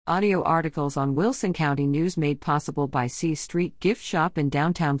Audio articles on Wilson County News made possible by C Street Gift Shop in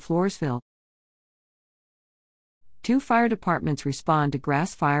downtown Floresville. 2 fire departments respond to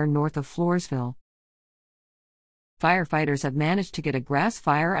grass fire north of Floresville. Firefighters have managed to get a grass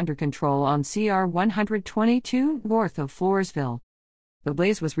fire under control on CR 122 north of Floresville. The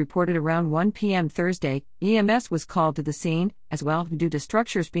blaze was reported around 1 p.m. Thursday. EMS was called to the scene, as well due to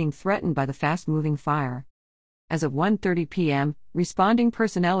structures being threatened by the fast-moving fire. As of 1:30 p.m., responding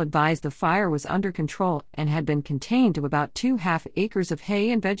personnel advised the fire was under control and had been contained to about 2½ acres of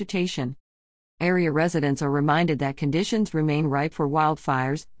hay and vegetation. Area residents are reminded that conditions remain ripe for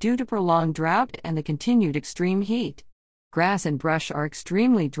wildfires due to prolonged drought and the continued extreme heat. Grass and brush are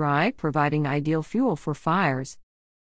extremely dry, providing ideal fuel for fires.